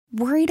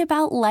Worried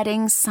about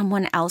letting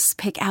someone else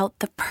pick out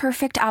the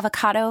perfect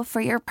avocado for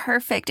your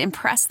perfect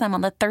impress them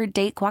on the third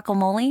date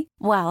guacamole?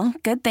 Well,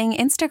 good thing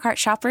Instacart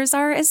shoppers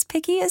are as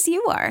picky as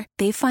you are.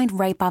 They find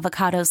ripe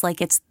avocados like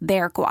it's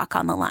their guac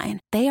on the line.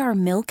 They are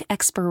milk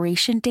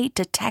expiration date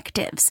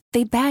detectives.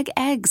 They bag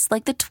eggs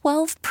like the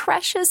 12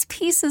 precious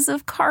pieces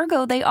of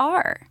cargo they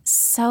are.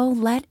 So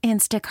let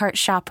Instacart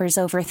shoppers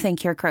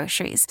overthink your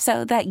groceries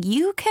so that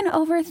you can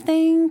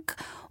overthink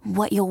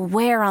what you'll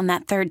wear on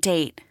that third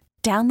date.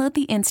 Download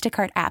the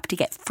Instacart app to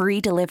get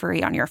free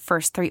delivery on your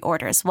first 3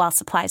 orders while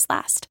supplies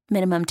last.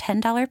 Minimum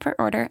 $10 per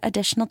order.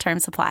 Additional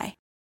terms apply.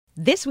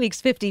 This week's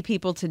 50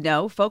 People to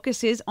Know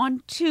focuses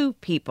on 2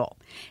 people.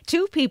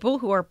 2 people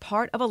who are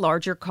part of a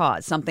larger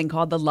cause, something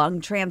called the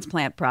Lung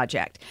Transplant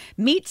Project.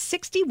 Meet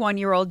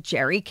 61-year-old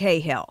Jerry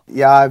Cahill.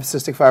 Yeah, I have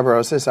cystic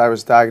fibrosis. I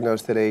was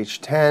diagnosed at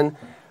age 10,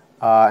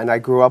 and I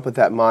grew up with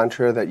that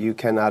mantra that you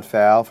cannot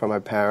fail from my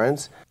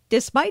parents.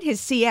 Despite his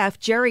CF,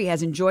 Jerry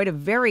has enjoyed a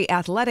very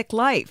athletic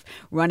life,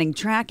 running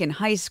track in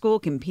high school,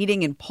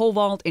 competing in pole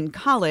vault in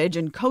college,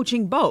 and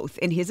coaching both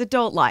in his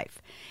adult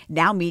life.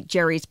 Now meet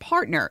Jerry's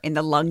partner in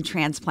the Lung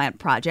Transplant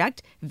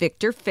Project,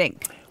 Victor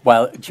Fink.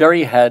 While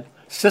Jerry had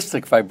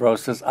cystic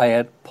fibrosis, I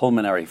had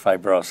pulmonary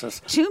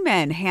fibrosis. 2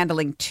 men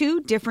handling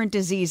 2 different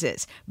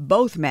diseases,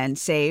 both men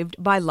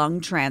saved by lung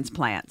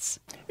transplants.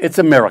 It's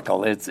a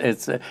miracle. It's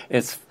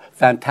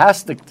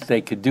fantastic that they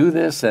could do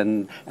this,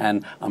 and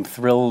I'm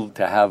thrilled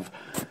to have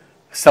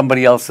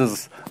somebody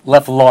else's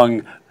left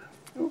lung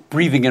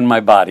breathing in my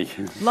body.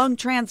 Lung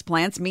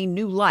transplants mean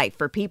new life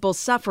for people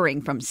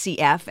suffering from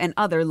CF and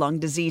other lung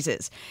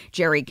diseases.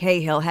 Jerry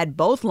Cahill had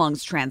both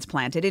lungs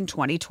transplanted in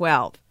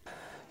 2012.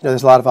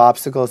 There's a lot of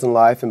obstacles in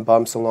life and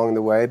bumps along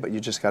the way, but you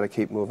just got to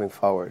keep moving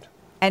forward.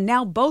 And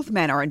now both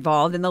men are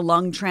involved in the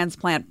Lung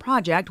Transplant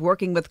Project,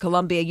 working with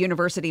Columbia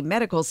University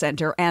Medical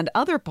Center and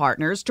other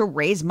partners to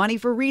raise money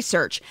for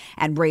research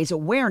and raise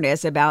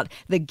awareness about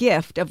the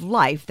gift of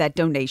life that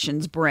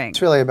donations bring.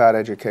 It's really about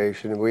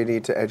education. We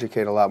need to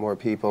educate a lot more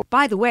people.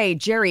 By the way,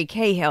 Jerry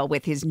Cahill,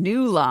 with his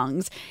new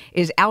lungs,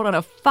 is out on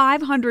a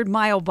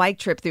 500-mile bike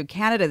trip through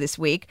Canada this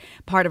week,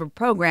 part of a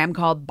program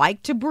called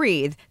Bike to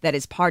Breathe that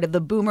is part of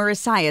the Boomer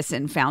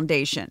Esiason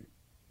Foundation.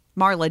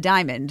 Marla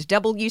Diamond,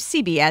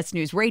 WCBS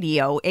News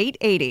Radio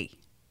 880.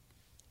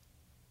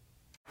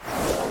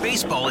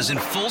 Baseball is in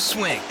full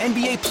swing.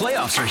 NBA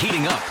playoffs are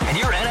heating up, and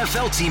your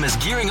NFL team is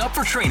gearing up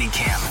for training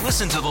camp.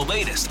 Listen to the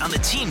latest on the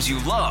teams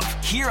you love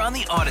here on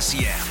the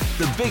Odyssey app.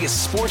 The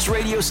biggest sports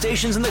radio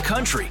stations in the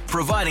country,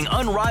 providing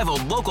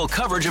unrivaled local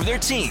coverage of their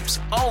teams,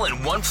 all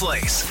in one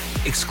place.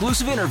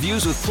 Exclusive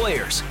interviews with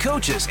players,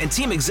 coaches, and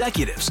team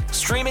executives,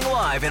 streaming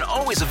live and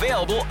always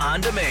available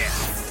on demand.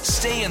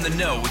 Stay in the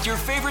know with your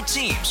favorite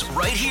teams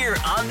right here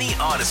on the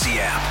Odyssey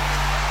app.